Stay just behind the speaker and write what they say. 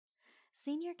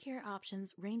Senior care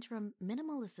options range from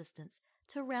minimal assistance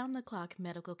to round-the-clock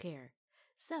medical care,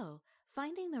 so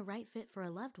finding the right fit for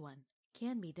a loved one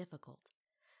can be difficult.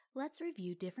 Let's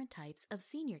review different types of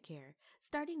senior care,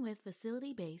 starting with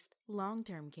facility-based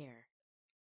long-term care.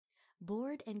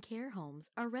 Board and care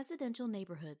homes are residential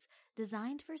neighborhoods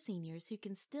designed for seniors who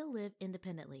can still live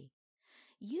independently.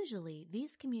 Usually,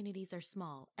 these communities are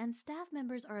small and staff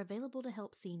members are available to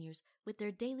help seniors with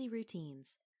their daily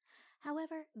routines.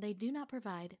 However, they do not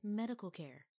provide medical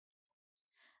care.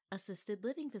 Assisted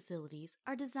living facilities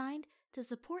are designed to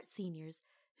support seniors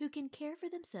who can care for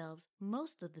themselves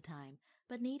most of the time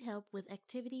but need help with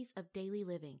activities of daily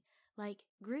living, like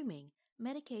grooming,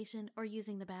 medication, or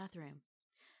using the bathroom.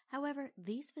 However,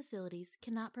 these facilities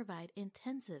cannot provide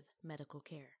intensive medical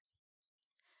care.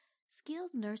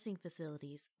 Skilled nursing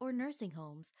facilities or nursing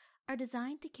homes are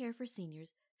designed to care for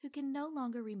seniors who can no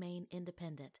longer remain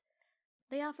independent.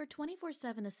 They offer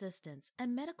 24/7 assistance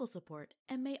and medical support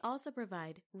and may also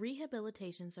provide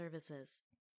rehabilitation services.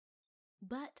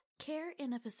 But care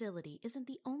in a facility isn't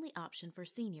the only option for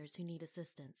seniors who need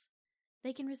assistance.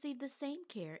 They can receive the same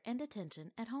care and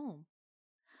attention at home.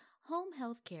 Home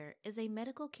health care is a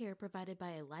medical care provided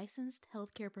by a licensed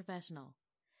healthcare professional.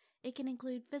 It can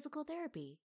include physical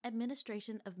therapy,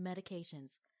 administration of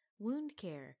medications, wound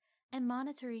care, and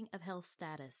monitoring of health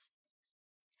status.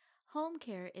 Home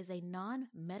care is a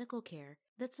non-medical care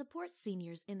that supports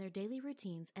seniors in their daily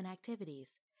routines and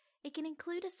activities. It can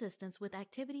include assistance with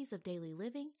activities of daily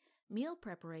living, meal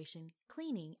preparation,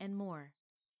 cleaning, and more.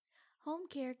 Home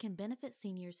care can benefit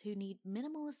seniors who need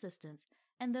minimal assistance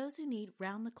and those who need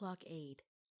round-the-clock aid.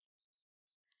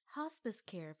 Hospice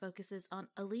care focuses on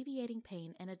alleviating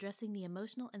pain and addressing the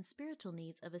emotional and spiritual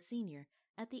needs of a senior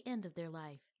at the end of their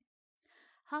life.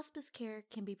 Hospice care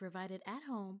can be provided at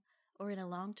home or in a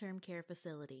long-term care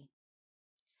facility.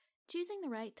 Choosing the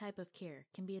right type of care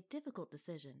can be a difficult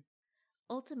decision.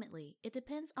 Ultimately, it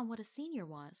depends on what a senior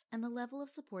wants and the level of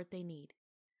support they need.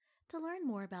 To learn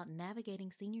more about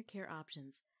navigating senior care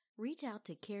options, reach out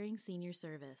to Caring Senior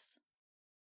Service.